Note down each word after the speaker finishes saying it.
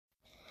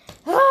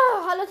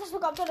hallo, herzlich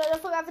willkommen zu einer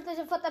Folge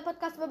von der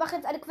Podcast. Wir machen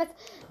jetzt eine Quest.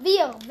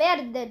 Wir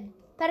werden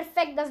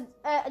perfekt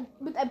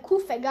mit einem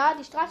Kuhfänger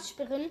die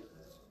Straßensperren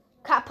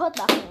kaputt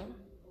machen.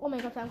 Oh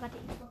mein Gott, wir haben gerade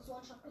die Xbox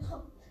One-Shot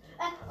getroffen.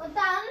 Und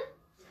dann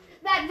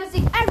werden wir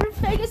singen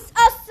Everything is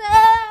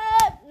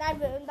awesome.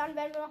 Nein, und dann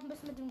werden wir noch ein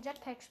bisschen mit dem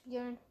Jetpack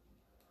spielen.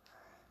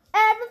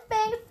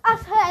 Everything is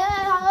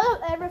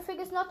awesome. Everything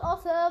is not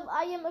awesome.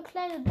 I am a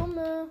kleiner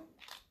Dumme.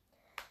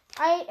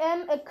 I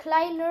am a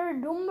kleiner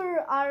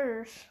dummer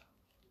Arsch.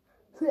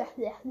 It's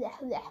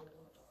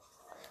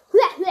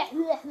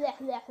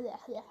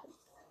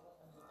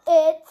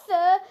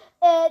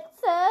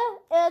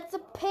a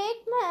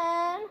pig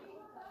man.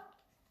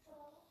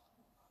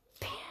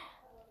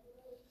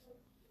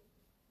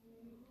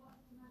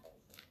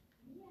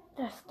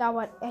 Das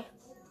dauert echt.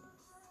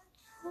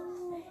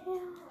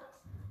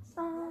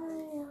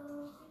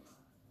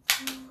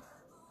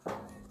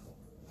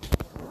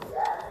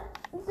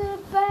 The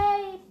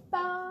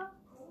paper.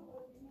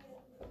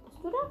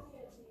 Bist du da?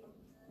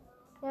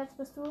 Ja, jetzt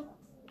bist du.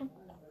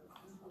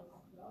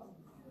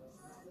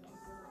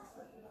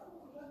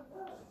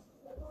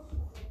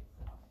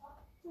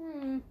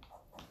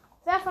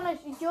 Wer von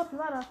euch Idioten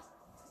war das?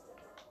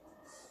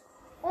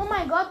 Oh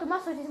mein Gott, du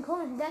machst doch diesen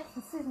komischen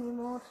letzten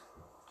Season-Emote.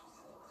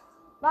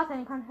 Warte,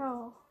 den kann ich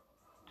auch.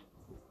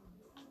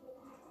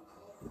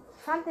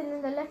 Ich fand den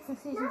in der letzten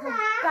Season so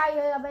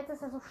geil, aber jetzt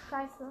ist er so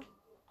scheiße.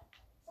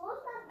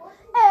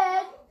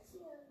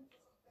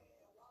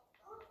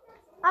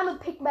 I'm a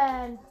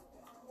pigman.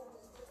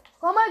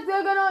 Komm mal,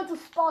 wir gehen heute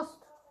Spaß.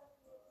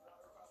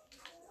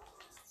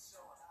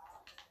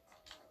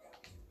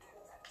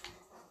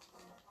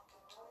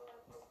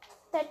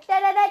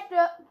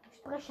 Ich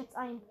spreche jetzt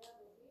ein.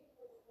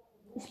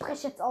 Ich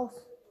spreche jetzt aus.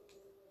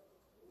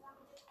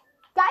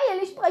 Geil,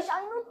 ich spreche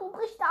ein und du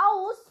brichst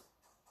aus.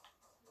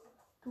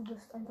 Du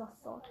bist ein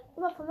Bastard.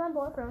 Immer von meinem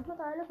Boyfriend mit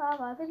einem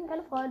Fahrer. Wir sind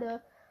keine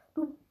Freunde.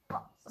 Du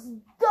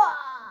Bastard.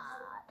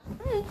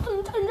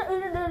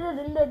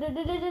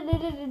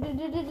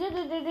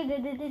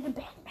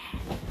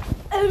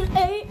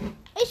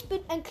 Ich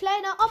bin ein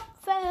kleiner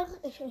Opfer.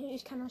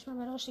 Ich kann manchmal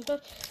mal richtig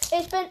durch.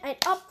 Ich bin ein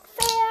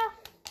Opfer.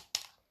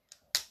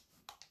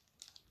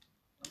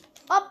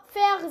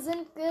 Opfer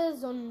sind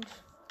gesund.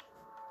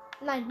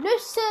 Nein,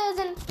 Nüsse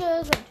sind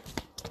gesund.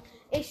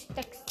 Ich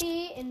steck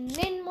sie in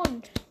den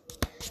Mund.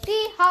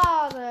 Die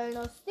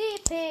Haselnuss,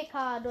 die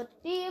Pekadut,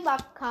 die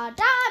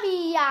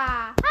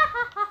Macadamia.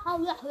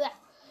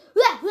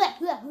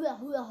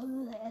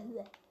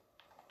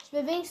 Ich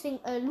will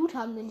wenigstens den Loot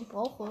haben, den ich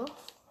brauche.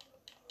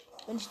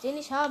 Wenn ich den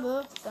nicht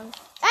habe, dann...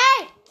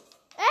 Ey!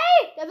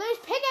 Ey! Da will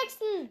ich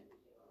pickaxen!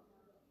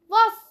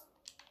 Was?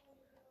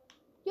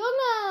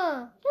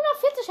 Junge! Ich habe noch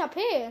 40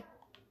 HP.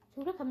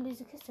 Zum Glück haben wir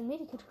diese Kiste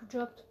Medikit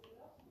gedroppt.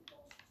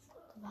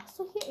 Da warst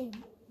du hier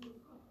eben.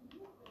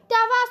 Da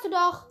warst du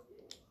doch!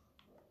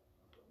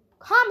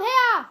 Komm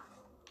her!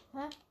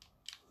 Hä?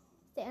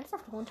 Ist der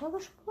ernsthaft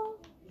runtergesprungen?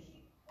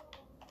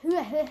 Was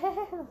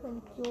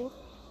ein Idiot.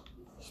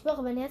 Ich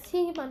schwöre, wenn jetzt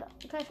hier jemand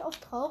gleich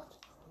auftaucht.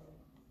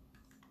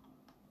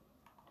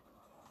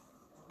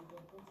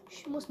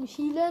 Ich muss mich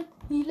healen.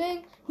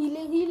 Healing.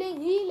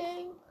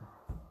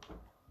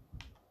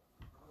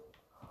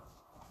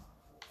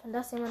 Wenn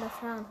das jemand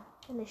erfahren,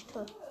 bin ich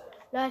tot.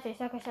 Leute, ich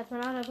sag euch jetzt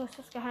mein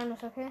allergrößtes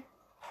Geheimnis, okay?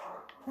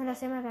 Wenn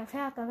das jemand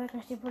erfährt, dann wird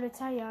mich die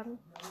Polizei jagen.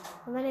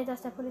 Und wenn ihr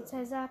das der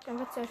Polizei sagt, dann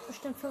wird sie euch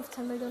bestimmt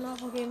 15 Millionen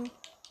Euro geben.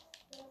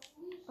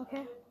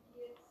 Okay?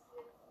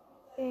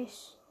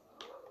 Ich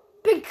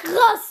bin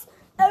krass!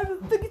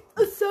 Everything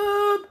is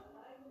awesome!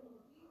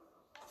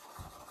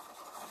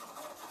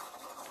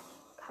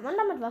 Kann man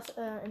damit was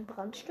in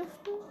Brand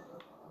stiften?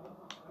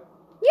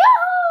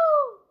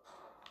 Juhu!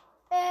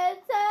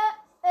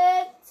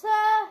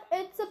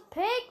 It's a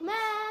pig, man!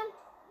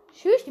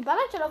 Tschüss, die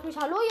ballert schon auf mich.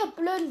 Hallo, ihr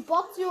blöden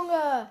Bots,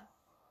 Junge!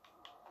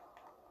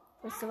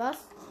 Weißt du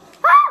was?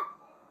 Ah!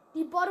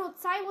 Die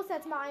Polizei muss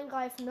jetzt mal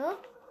eingreifen, ne?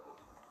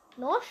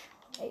 Nosch?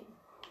 Ey.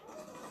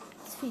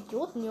 Was ist für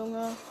Idioten,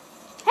 Junge?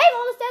 Hey,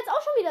 warum ist der jetzt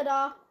auch schon wieder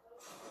da?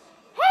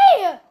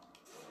 Hey!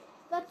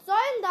 Was soll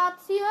denn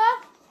das hier?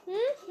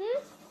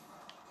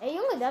 Ey,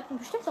 Junge, der hat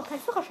bestimmt doch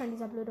keinen Führerschein,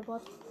 dieser blöde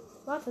Bot.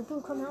 Warte,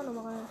 du, komm hier auch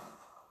nochmal rein.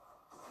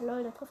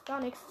 Lol, der trifft gar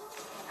nichts.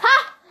 Ha!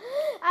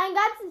 Einen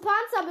ganzen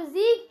Panzer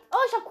besiegt.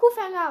 Oh, ich hab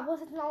Kuhfänger. Wo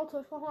ist jetzt ein Auto?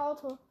 Ich brauche ein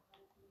Auto.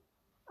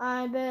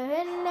 Ein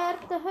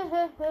Behinderte.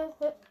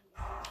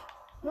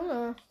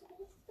 Junge.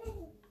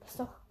 Das ist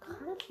doch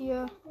krank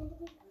hier.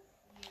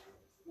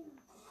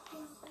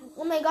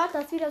 Oh mein Gott,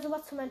 das ist wieder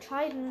sowas zum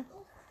Entscheiden.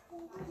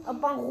 Ob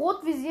man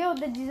Rotvisier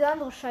oder diese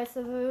andere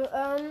Scheiße will.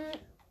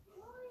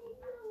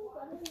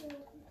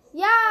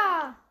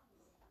 Ja!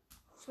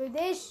 Ich will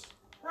dich.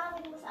 Mama,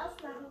 du musst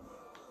ausmachen.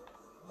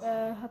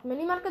 Hat mir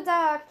niemand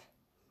gesagt.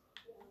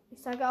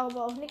 Ich sage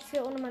aber auch nichts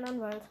hier ohne meinen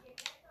Anwalt.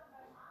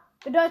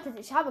 Bedeutet,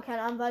 ich habe keinen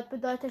Anwalt.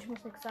 Bedeutet, ich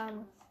muss nichts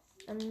sagen.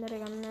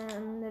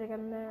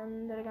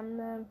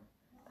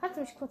 Kannst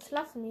du mich kurz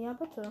lassen? Ja,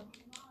 bitte.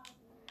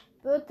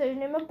 Bitte, ich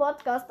nehme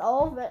Podcast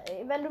auf.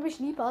 Wenn du mich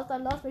lieb hast,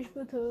 dann lass mich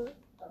bitte.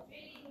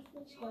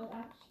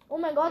 Oh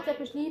mein Gott, sie hat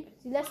mich lieb.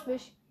 Sie lässt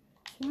mich.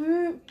 Ha!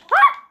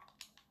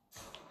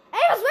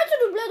 Ey, was willst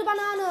du blöde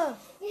Banane?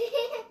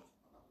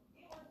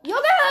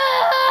 Junge!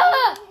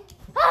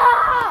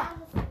 Ah!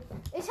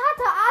 Ich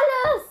hatte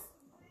alles.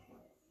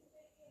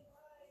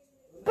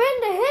 Bin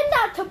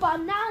behinderte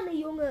Banane,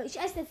 Junge. Ich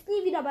esse jetzt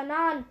nie wieder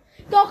Bananen.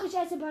 Doch, ich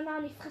esse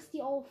Bananen. Ich fress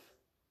die auf.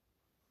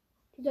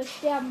 Die soll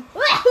sterben.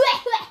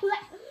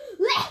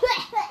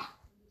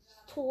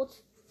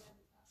 Tot.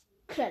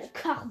 Kleine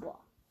Kachba.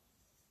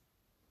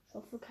 Ich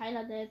hoffe,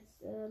 keiner, der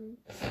jetzt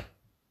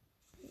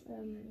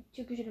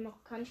türkisch oder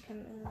marokkanisch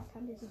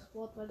kann dieses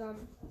Wort, weil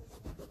dann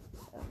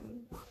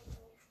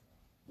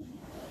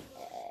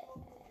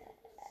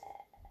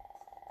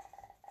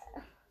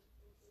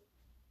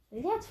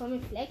jetzt von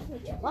mir Flex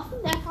mit der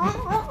Waffen.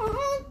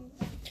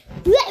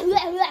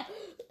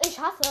 Ich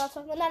hasse das,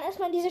 wenn man dann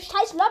erstmal in diese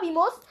scheiß Lobby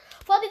muss.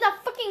 Vor dieser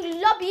fucking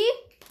Lobby.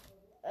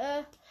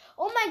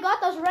 Oh mein Gott,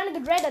 das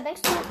Renegade Raider,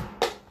 denkst du?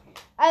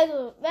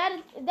 Also,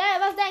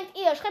 was denkt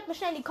ihr? Schreibt mir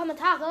schnell in die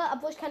Kommentare,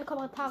 obwohl ich keine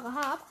Kommentare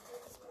habe.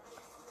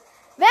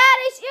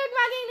 Werde ich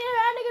irgendwann gegen den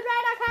Renegade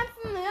Raider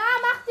kämpfen? Ja,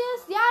 macht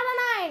es? Ja oder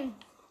nein?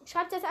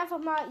 Schreibt jetzt einfach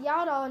mal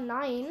ja oder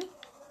nein.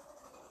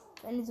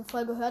 Wenn diese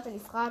Folge hört, in die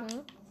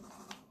Fragen.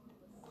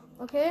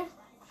 Okay?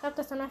 Schreibt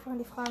das dann einfach in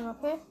die Fragen,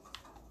 okay?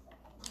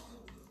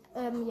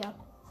 Ja.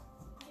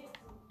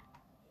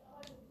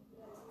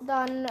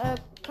 Dann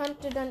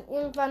könnt ihr dann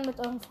irgendwann mit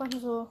euren Freunden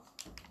so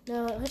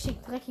eine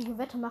richtig dreckige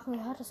Wette machen.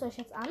 Ihr hört es euch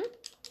jetzt an.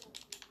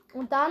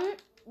 Und dann,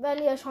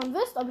 wenn ihr schon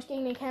wisst, ob ich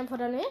gegen den kämpfe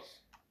oder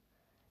nicht,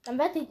 dann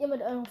wettet ihr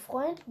mit euren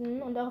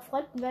Freunden und eure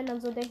Freunde werden dann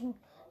so denken,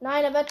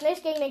 nein, er wird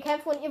nicht gegen den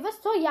kämpfen. Und ihr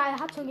wisst so, ja, er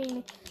hat schon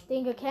gegen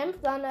den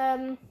gekämpft.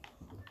 Dann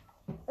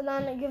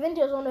gewinnt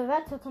ihr so eine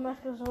Wette, zum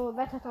Beispiel so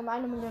wettet um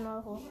 1 Million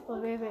Euro.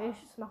 So wie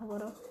ich es machen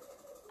würde.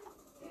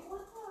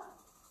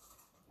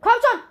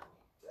 Kommt schon!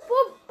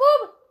 Boom,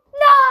 boom!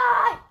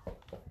 Nein!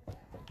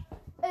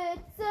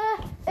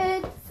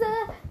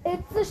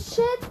 It's a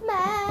shit,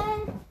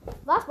 man!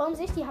 Was? Warum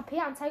sehe ich die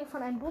HP-Anzeige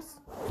von einem Bus?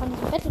 Von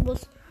diesem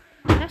Battlebus?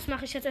 Das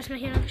mache ich jetzt erstmal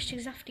hier eine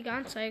richtig saftige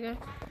Anzeige.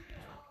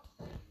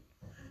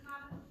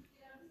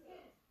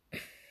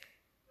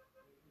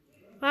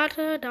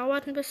 Warte,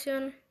 dauert ein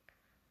bisschen.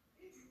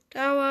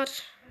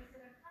 Dauert.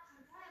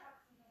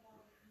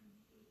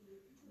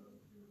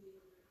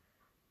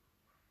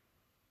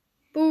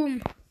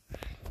 Boom.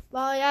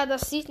 Wow, ja,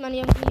 das sieht man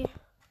irgendwie.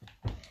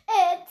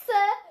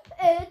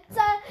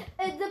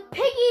 It's a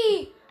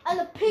piggy. I'm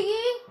a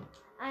piggy.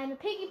 I'm a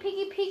piggy,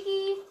 piggy,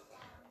 piggy.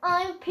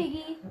 I'm a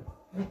piggy.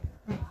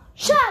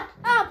 Shut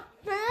up,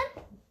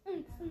 man.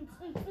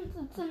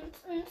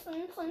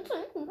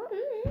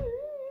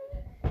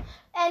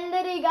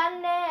 Ende die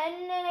Ganne.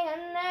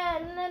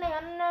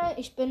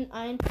 Ich bin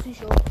ein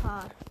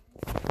Psychopath.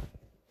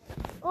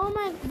 Oh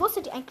mein,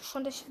 wusstet ihr eigentlich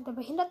schon, dass ich der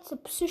behinderte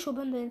Psycho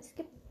bin, den es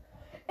gibt?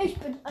 Ich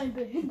bin ein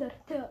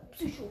behinderter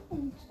Psycho.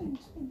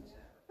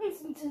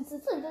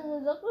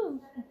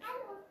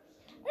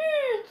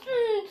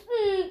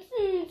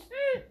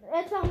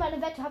 Jetzt machen wir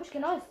eine Wette. Habe ich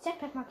genau das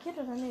Jackpack markiert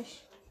oder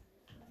nicht?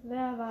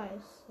 Wer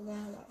weiß. Ich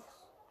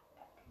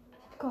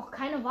habe auch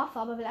keine Waffe,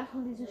 aber will einfach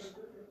diese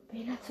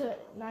behinderte...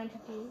 Nein, ich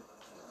hab die...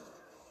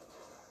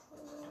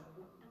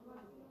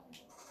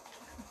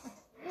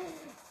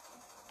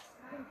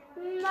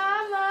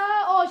 Mama!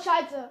 Oh,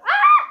 Scheiße!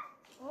 Ah!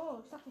 Oh,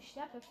 ich dachte, ich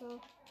sterbe jetzt so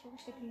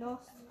richtig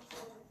lost.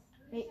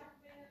 Nee.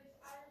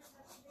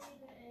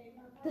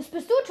 Das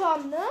bist du,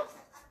 Tom, ne?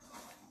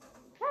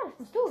 Ja, das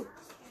bist du.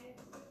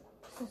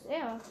 Das ist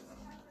er.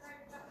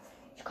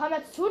 Ich komme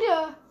jetzt zu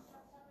dir.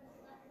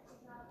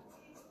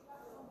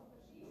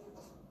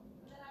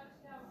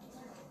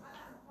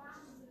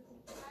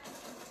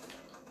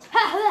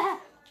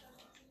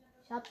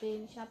 Ich hab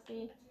den. Ich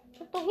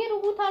hab doch hier,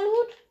 du guter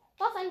Loot.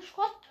 Was ein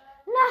Schrott.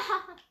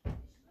 Na.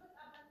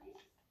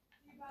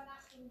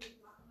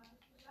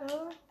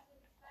 So.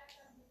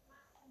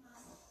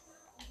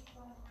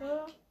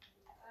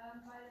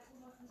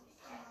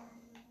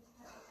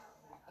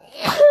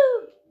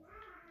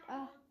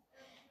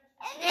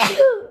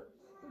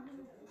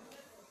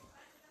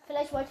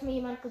 Vielleicht wollte mir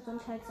jemand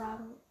Gesundheit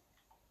sagen.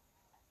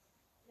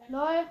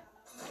 Lol.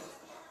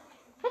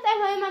 Hat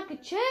einfach jemand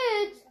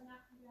gechillt.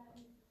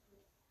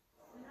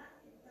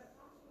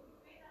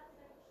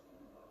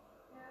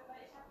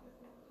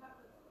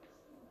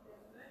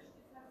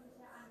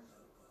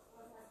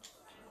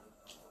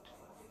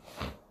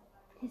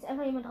 Hier ist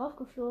einfach jemand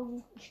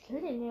draufgeflogen. Ich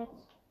kill den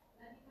jetzt.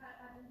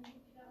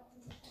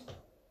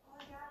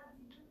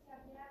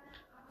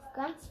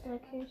 Ganz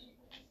dreckig.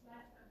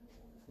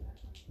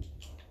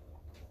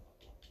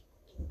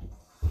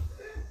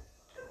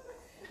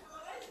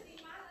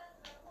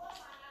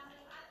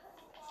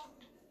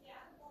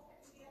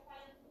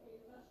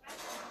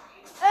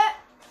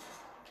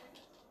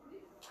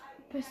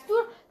 Bist du?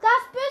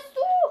 Das bist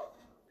du!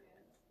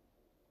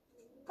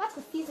 Was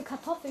für fiese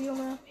Kartoffel,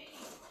 Junge.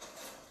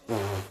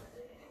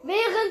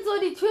 Während so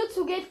die Tür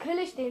zugeht, kill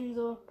ich den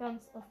so.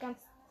 Ganz.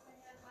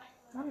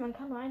 Mann, man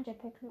kann nur einen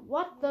Jetpack nehmen.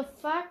 What the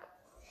fuck?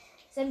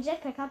 Sein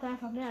Jetpack hat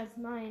einfach mehr als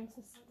meins.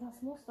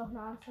 Das muss doch eine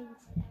Art.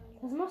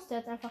 Das musste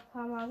jetzt einfach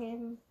Karma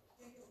geben.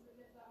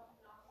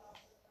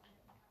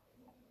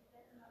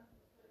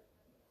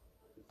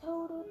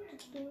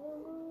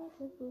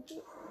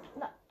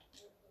 Na.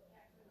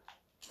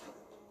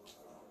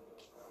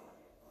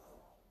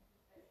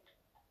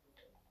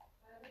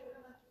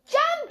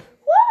 Jump!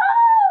 Woo!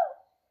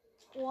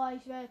 Oh,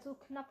 ich wäre jetzt so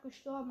knapp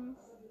gestorben.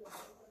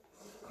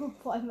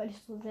 Vor allem, weil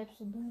ich so selbst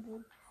so dumm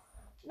bin.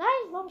 Nein,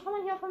 warum kann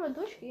man hier auf einmal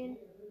durchgehen?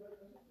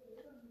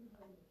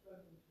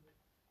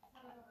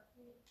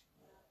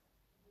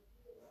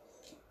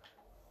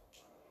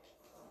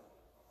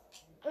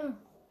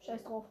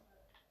 Scheiß drauf.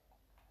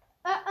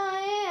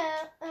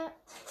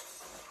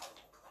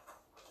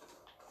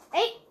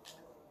 Ey!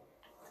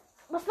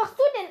 Was machst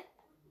du denn?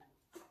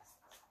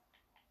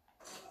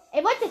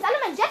 Ey, wollt ihr jetzt alle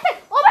mein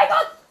Jetpack? Oh mein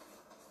Gott!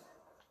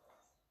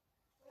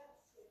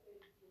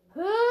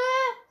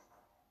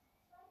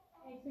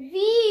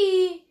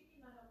 Wie?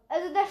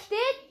 Also da steht,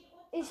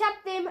 ich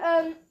hab dem,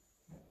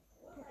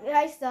 wie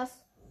heißt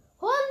das?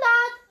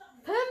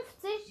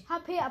 150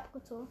 HP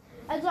abgezogen.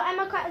 Also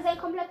einmal sein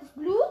komplettes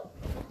Blut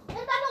und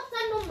dann noch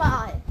sein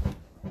Normal.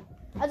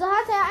 Also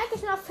hat er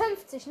eigentlich nur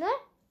 50, ne?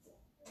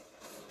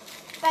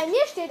 Bei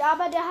mir steht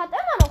aber, der hat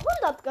immer noch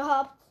 100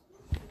 gehabt.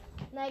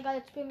 Na egal,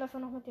 jetzt spielen wir einfach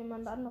noch mit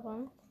jemand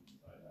anderem.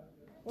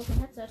 Wo ist ein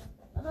Headset?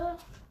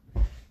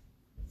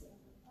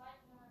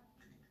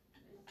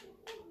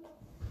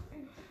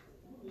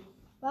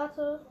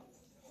 Warte.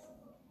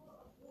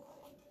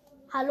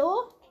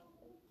 Hallo?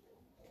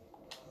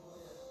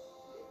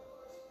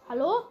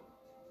 Hallo?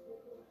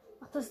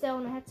 Ach, das ist der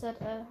ohne Headset.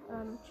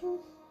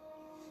 Tschüss.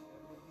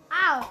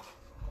 Au!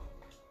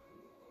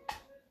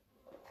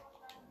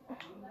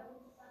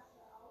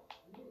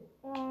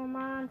 Oh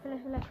Mann,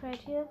 vielleicht will er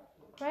Creative.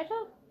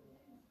 Creative?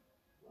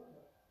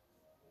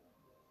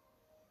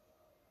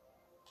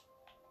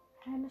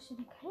 Hä, das steht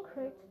kein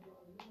Crit.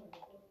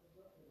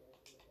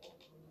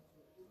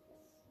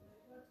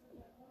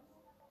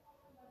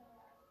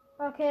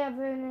 Okay, er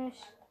will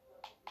nicht.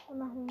 Wir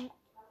machen.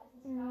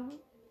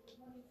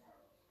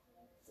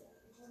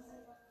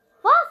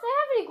 Was? Er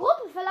hat die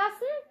Gruppe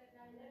verlassen?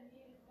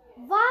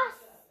 Was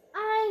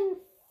ein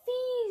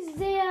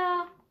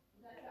fieser.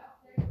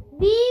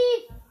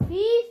 Wie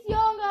fies,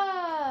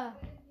 Junge!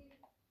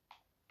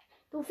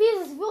 Du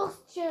fieses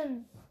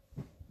Würstchen!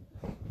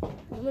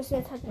 Wir müssen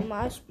jetzt halt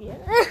normal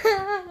spielen.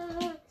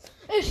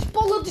 Ich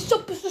baller dich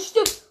ab, bis du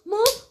stirbst, Mann!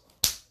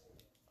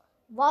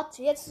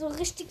 Warte, jetzt so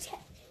richtig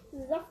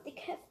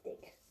saftig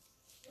heftig.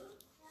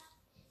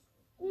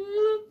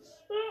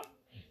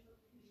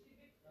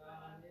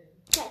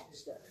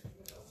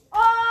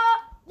 Oh,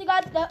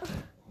 Digga,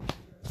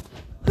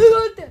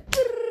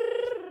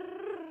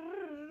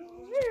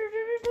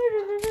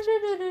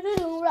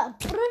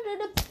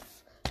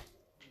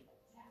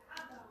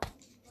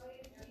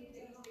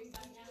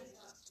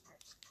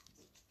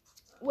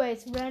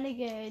 Wait,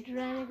 renegade,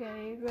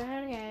 renegade,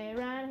 renegade,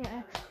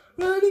 renegade,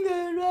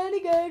 renegade,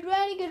 renegade,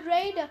 renegade,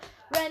 raider,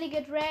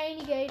 renegade,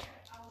 renegade,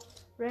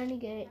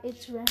 renegade,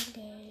 it's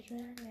renegade,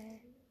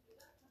 renegade.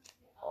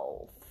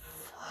 Oh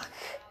fuck.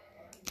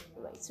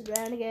 Wait, it's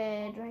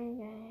renegade,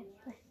 renegade,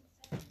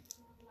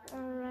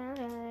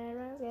 renegade,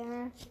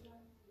 renegade.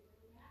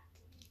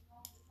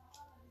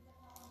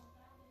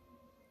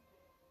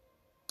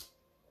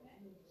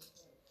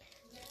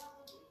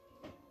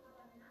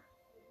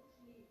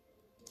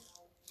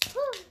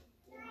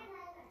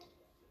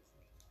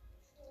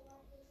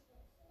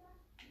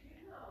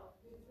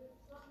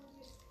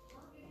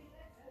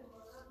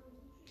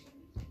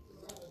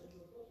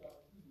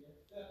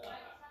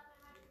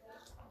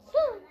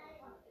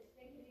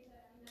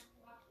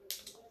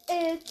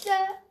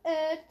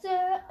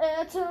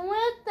 It's a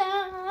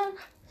without.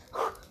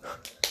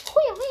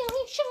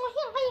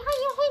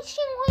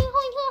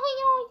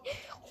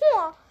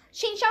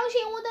 请相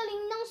信我的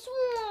铃铛树。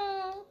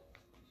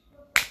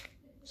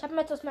Ich habe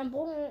mir jetzt aus meinem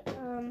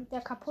Bogen,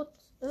 der kaputt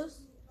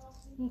ist,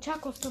 einen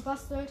Chakos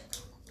gebastelt.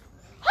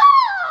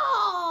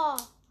 Ha!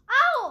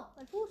 Au!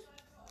 Mein Fuß.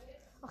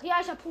 Ach ja,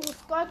 ich habe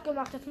pures Gold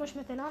gemacht. Jetzt muss ich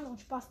mit den anderen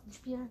Spasten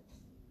spielen.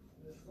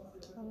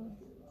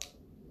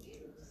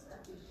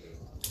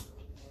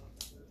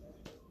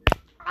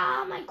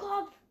 Ah, mein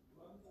Kopf.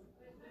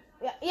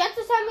 Ja, jetzt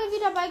ist er mir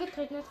wieder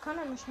beigetreten. Jetzt kann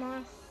er nicht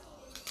mal.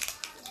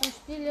 Ich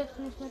spiele jetzt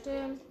nicht mit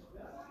dem.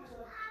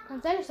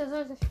 Ganz ehrlich, der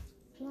soll sich.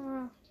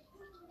 Ja.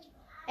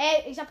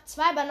 Ey, ich habe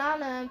 2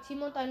 Bananen im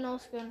Team und einen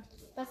No-Skin.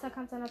 Besser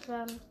kann es ja nicht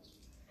werden.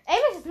 Ey,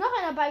 mir ist jetzt noch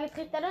einer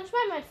beigetreten, der dann schwer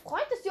mein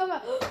Freund ist,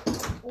 Junge.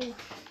 Oh.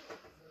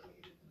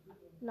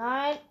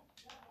 Nein.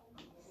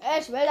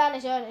 Ich will da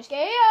nicht hin. Ich gehe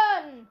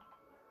hin.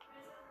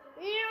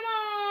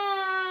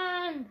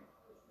 Jemand.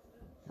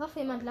 Ich hoffe,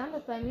 jemand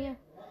landet bei mir.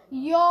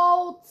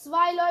 Yo,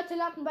 2 Leute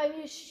landen bei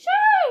mir.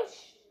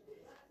 Schusch.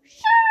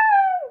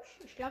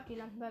 Schusch. Ich glaube, die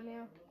landen bei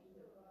mir.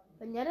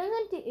 Wenn ja, dann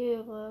sind die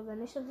Ehre. Wenn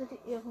nicht, dann sind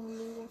die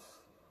ehrenlos.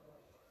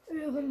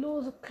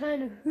 Ehrenlose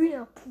kleine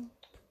Hühner.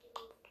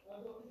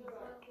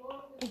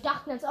 Die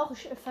dachten jetzt auch,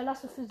 ich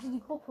verlasse für sie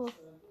die Gruppe.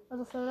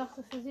 Also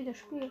verlasse für sie das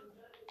Spiel.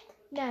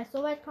 Ja,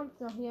 so weit kommt es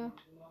noch hier.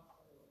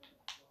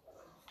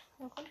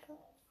 Ja, kommt er.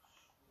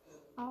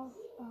 Auf.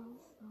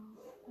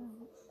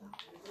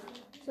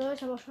 So,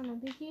 ich habe auch schon ein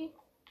Biggie.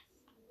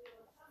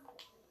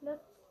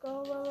 Let's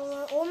go.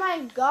 Oh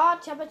mein Gott,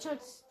 ich habe jetzt schon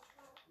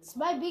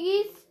 2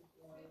 Biggies.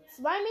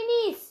 2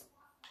 Minis.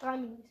 3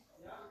 Minis.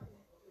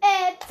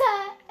 It's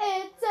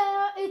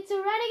a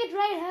renegade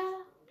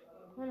raider.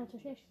 Nein,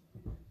 natürlich nicht.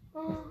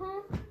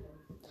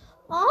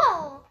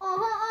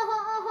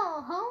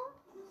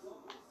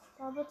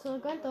 Aber bitte,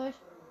 gönnt euch.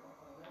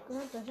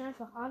 Gönnt euch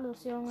einfach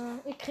alles, Junge.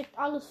 Ihr kriegt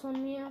alles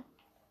von mir.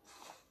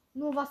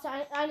 Nur was der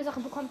eine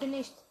Sache bekommt ihr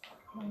nicht.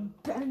 Mein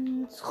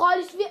Benz. Roll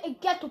ich wie ein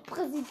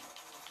Ghetto-Präsident.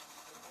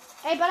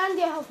 Ey, ballern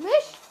die auf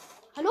mich?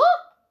 Hallo?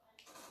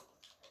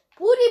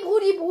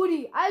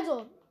 Brudi.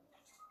 Also.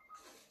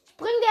 Ich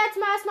bring dir jetzt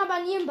mal erstmal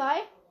Banieren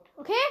bei.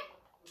 Okay?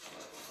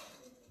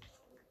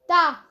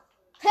 Da.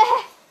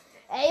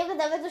 Ey, Junge,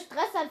 da wird so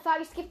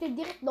Stressanfall. Ich gebe dir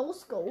direkt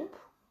No-Scope.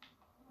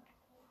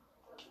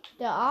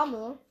 Der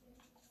Arme.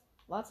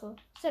 Warte.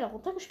 Ist der da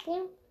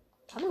runtergesprungen?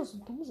 Kann das so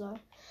dumm sein?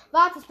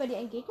 Warte, ist bei dir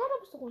ein Gegner oder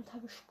bist du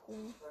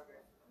runtergesprungen?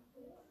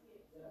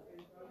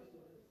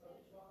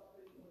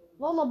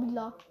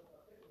 Wallabila.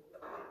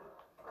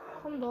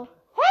 Komm doch.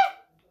 Hä?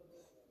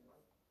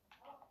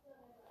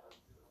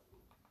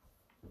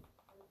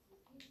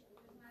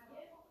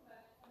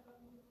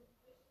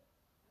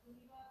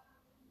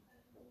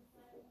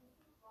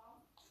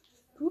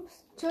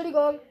 Ups,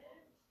 Entschuldigung.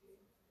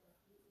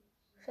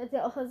 Ich hätte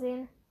ja auch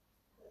versehen.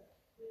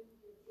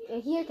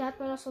 Der hat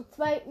mir noch so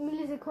 2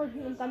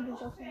 Millisekunden und dann bin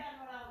ich auf ihn.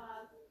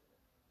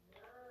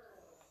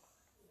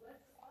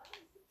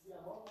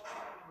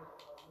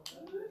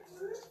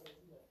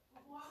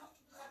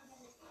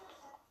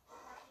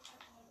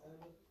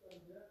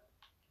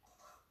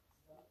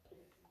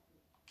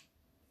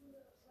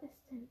 Was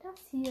ist denn das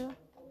hier?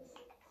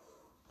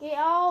 Geh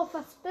auf,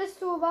 was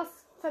bist du?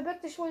 Was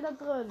verbirgt sich wohl da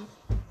drin?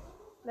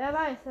 Wer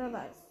weiß.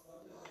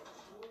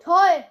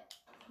 Toll!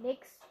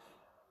 Nix.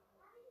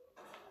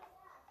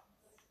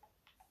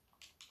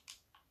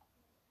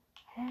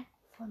 Hä?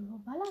 Von wo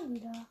ballern die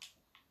da?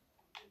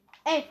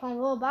 Ey, von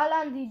wo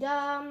ballern die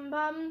da?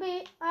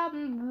 Bambi,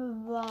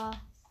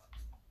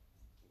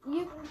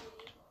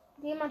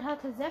 Jemand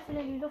hatte sehr viel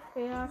in die Luft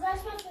gejagt. Soll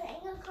ich mal von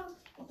Engel kommen?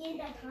 Wir gehen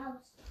da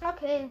raus.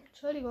 Okay,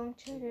 Entschuldigung,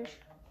 chillig.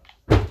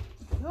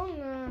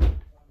 Junge.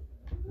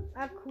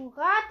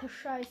 Akkurate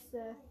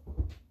Scheiße.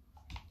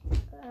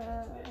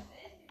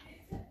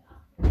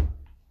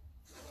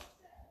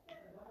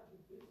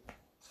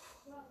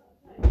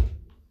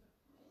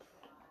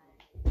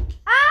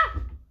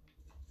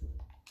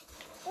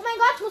 Oh mein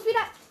Gott, ich muss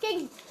wieder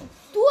gegen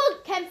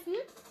Duo kämpfen.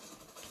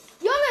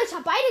 Junge, ich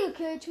habe beide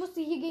gekillt. Ich musste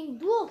hier gegen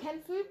Duo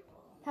kämpfen.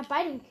 Ich habe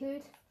beide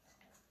gekillt.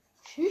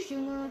 Tschüss,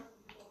 Junge.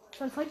 Ich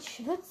bin voll die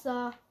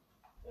Schwitzer.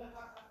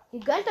 Ihr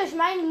gönnt euch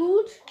meinen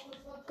Loot.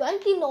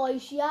 Gönnt ihn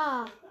euch,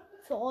 ja.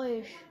 Für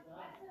euch.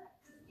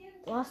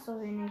 Du hast so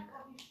wenig.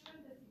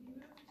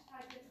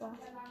 So.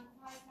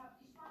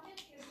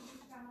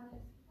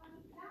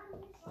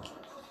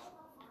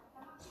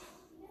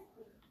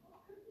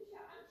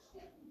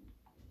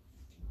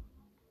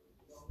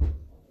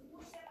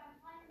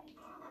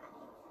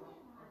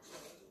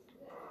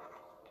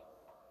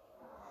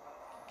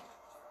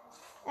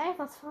 Ey,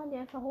 was fahren die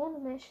einfach ohne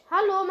mich?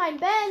 Hallo, mein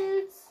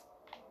Benz!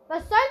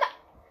 Was soll da?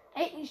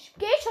 Ey, ich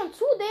gehe schon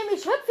zu dem.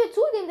 Ich hüpfe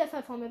zu dem, der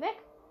fällt von mir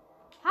weg.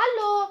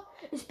 Hallo!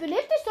 Ich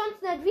belebe dich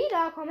sonst nicht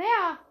wieder. Komm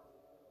her!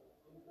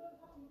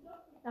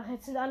 Ach,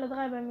 jetzt sind alle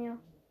 3 bei mir.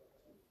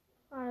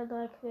 Alle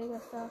 3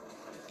 Krieger da.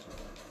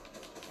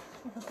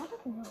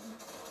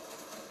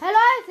 Hey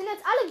Leute, sind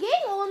jetzt alle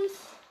gegen uns.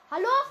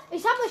 Hallo?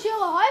 Ich habe euch hier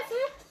geholfen,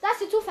 das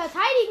hier zu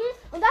verteidigen.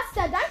 Und das ist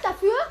der Dank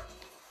dafür.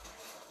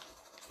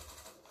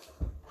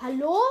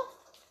 Hallo?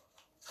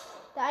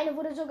 Der eine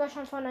wurde sogar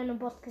schon von einem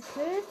Bot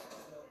gekillt.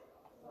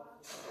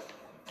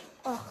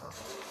 Ach.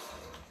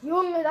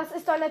 Junge, das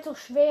ist doch nicht so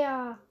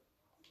schwer.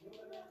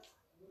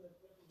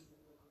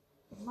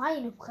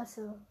 Meine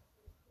Presse.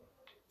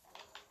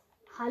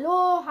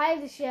 Hallo,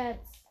 heil dich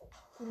jetzt.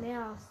 Du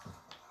nervst.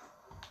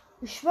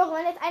 Ich schwöre,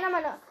 wenn jetzt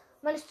einer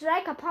meine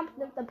Striker Pump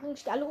nimmt, dann bringe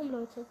ich die alle um,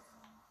 Leute.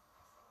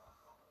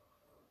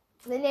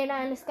 Wenn ihr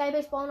eine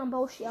Skybase bauen, dann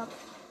baue ich die ab.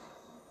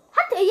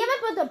 Hat der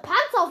jemand mit dem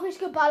Panzer auf mich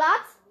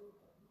geballert?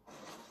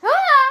 Ha!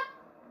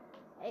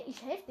 Ey,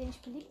 ich helfe denen,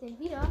 ich beliebe den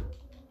wieder.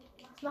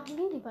 Was machen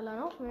die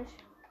ballern auf mich?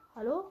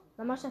 Hallo?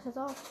 Dann mach ich das jetzt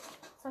auch.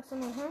 Sagst du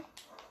nur, hm?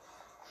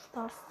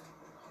 Spaß.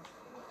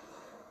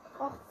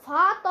 Och,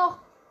 fahrt doch.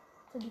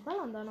 So, die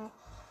ballern da noch.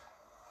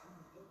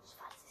 Ich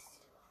weiß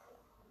es.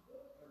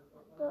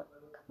 Da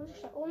kann man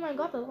sich da. Oh mein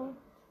Gott, da drin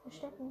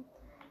verstecken.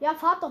 Ja,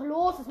 fahrt doch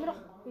los. Ist mir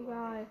doch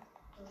egal.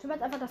 Ich nehme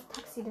jetzt einfach das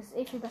Taxi. Das ist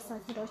eh viel besser,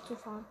 als mit euch zu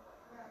fahren.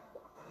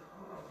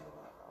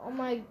 Oh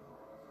mein.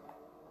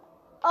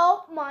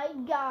 Oh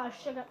mein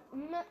gosh.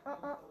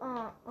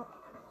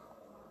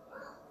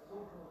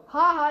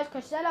 Haha, ich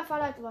kann schneller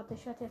fahren als. Warte,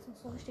 ich werde jetzt noch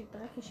so richtig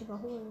dreckig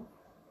überholen.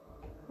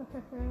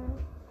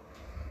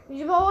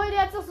 Ich überhole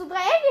jetzt noch so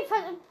dreckig.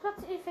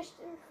 Ich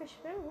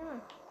verspringe,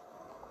 ja.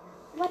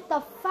 What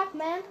the fuck,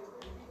 man?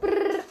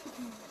 Brrr.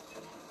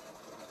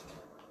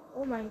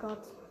 Oh mein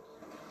Gott.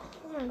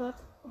 Oh mein Gott.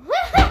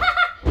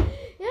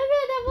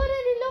 Junge, der wurde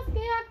in die Luft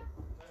gejagt.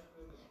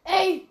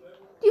 Ey,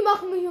 die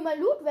machen mir hier mein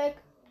Loot weg.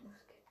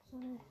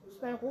 Das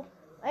ist mein Rot.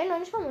 Ey, noch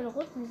nicht mal meine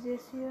Rotwiese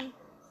ist hier.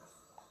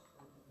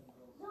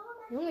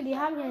 Junge, die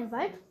haben hier einen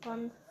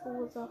Waldbrand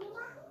verursacht.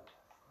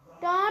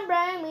 Don't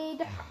bring me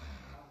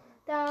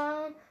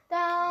down,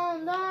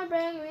 down, don't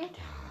bring me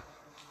down.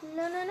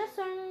 No, no, no,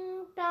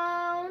 song,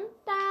 down,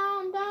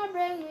 down, don't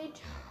bring me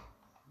down.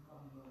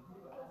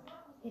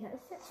 Ey, da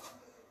ist der.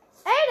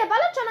 Ey, der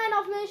ballert schon einen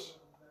auf mich.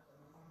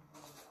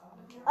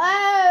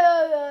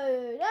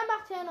 Ey, der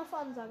macht hier noch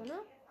Ansage, ne?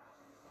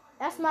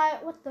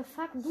 Erstmal, what the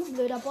fuck, du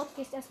blöder Bot,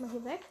 gehst erstmal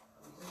hier weg.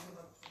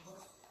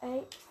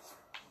 Ey.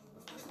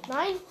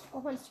 Nein,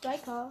 auch mein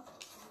Striker.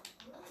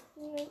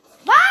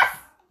 Was?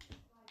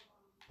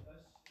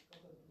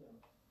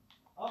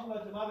 Auch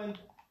Leute, Marvin.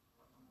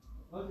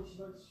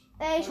 Leute,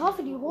 Ey, ich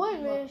hoffe, die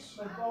holen mich.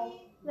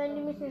 Wenn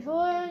die mich nicht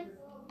holen.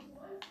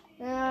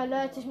 Ja,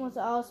 Leute, ich muss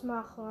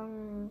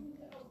ausmachen.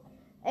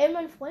 Ey,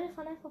 meine Freunde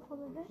fahren einfach von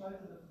mir weg.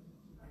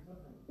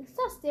 Ist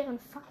das deren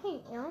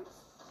fucking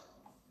Ernst?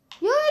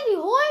 Junge, die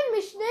holen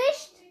mich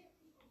nicht.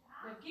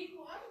 Ja, geh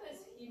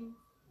woanders hin.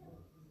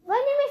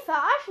 Wollen die mich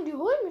verarschen? Die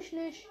holen mich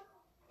nicht.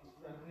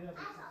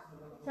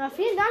 Ja,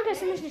 vielen Dank,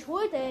 dass ihr mich nicht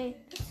holt,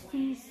 ey. Das ist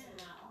fies.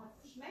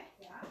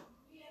 Schmeckt, ja?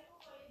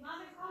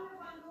 Mami, komm, wir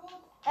fahren los.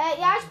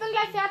 Ja, ich bin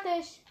gleich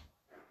fertig.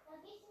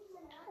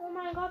 Oh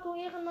mein Gott, du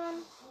Ehrenmann.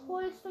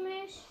 Holst du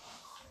mich?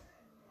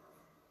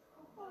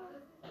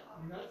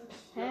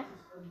 Hä?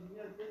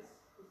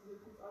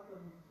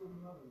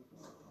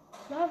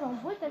 Ja,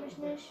 warum holt er mich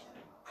nicht?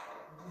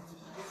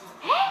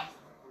 Hä?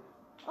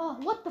 Oh,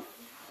 what the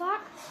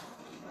fuck?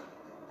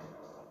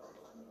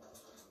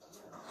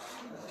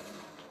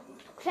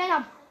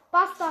 Kleiner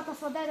Bastard,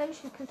 das war der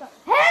mich gekillt hat.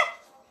 Hä?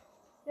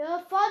 Ja,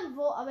 von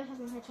wo? Aber ich hab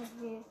den Headshot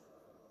gegeben.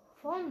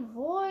 Von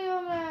wo,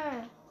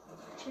 Junge?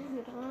 Chill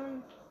hier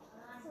dran.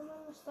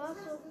 Was ist das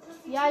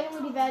so? Ja,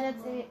 Junge, die werden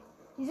jetzt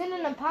die sind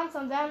in einem Panzer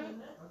und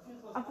werden,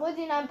 obwohl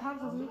sie in einem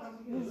Panzer sind,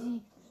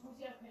 besiegt.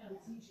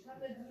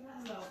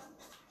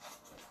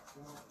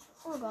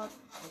 Oh Gott.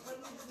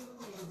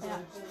 Ja.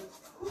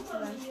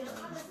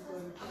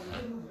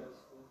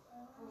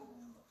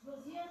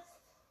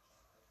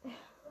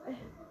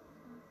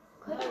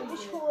 Könnt ihr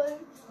mich holen?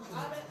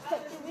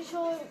 Könnt ihr mich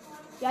holen?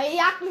 Ja, ihr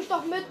jagt mich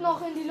doch mit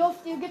noch in die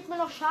Luft. Ihr gebt mir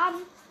noch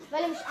Schaden,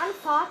 weil ihr mich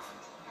anfahrt.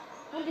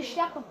 Und ich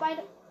sterbe doch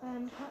beide.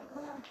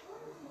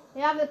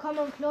 Ja, willkommen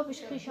im Club.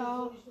 Ich kriege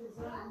auch.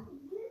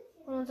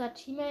 Und unser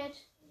Teammate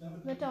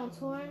wird er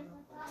uns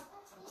holen.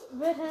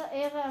 Wird er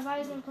Ehre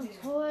erweisen und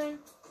uns holen?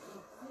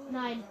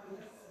 Nein.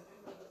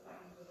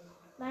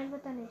 Nein,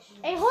 wird er nicht.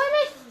 Ey, hol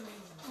mich!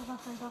 Oh,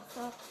 was ein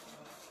Bastard.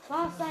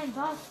 Was ein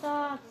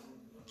Bastard.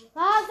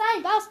 Was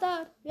ein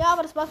Bastard. Ja,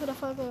 aber das war's mit der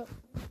Folge.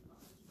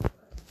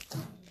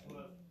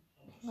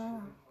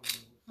 Ja,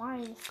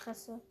 meine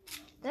Fresse.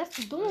 Der ist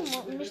zu dumm,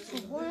 um mich zu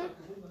holen.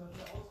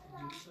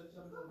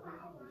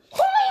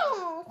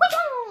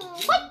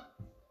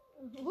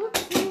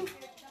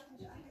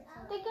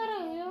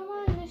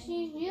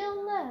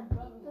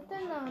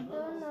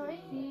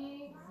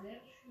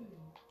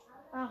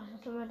 Ach, ich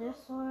muss immer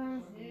das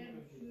holen.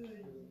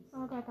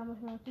 Oh Gott, da muss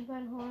ich noch die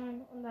beiden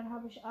holen. Und dann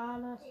habe ich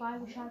alles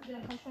freigeschaltet.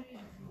 Dann kann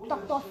ich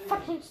Dr.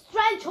 fucking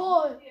Strange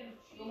holen.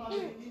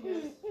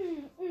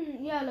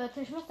 Ja,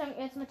 Leute, ich muss dann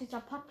jetzt mit dieser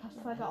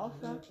Podcast-Folge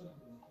aufhören.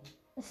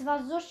 Es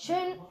war so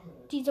schön,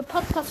 diese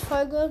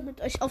Podcast-Folge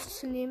mit euch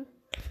aufzunehmen.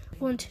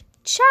 Und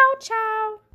ciao, ciao.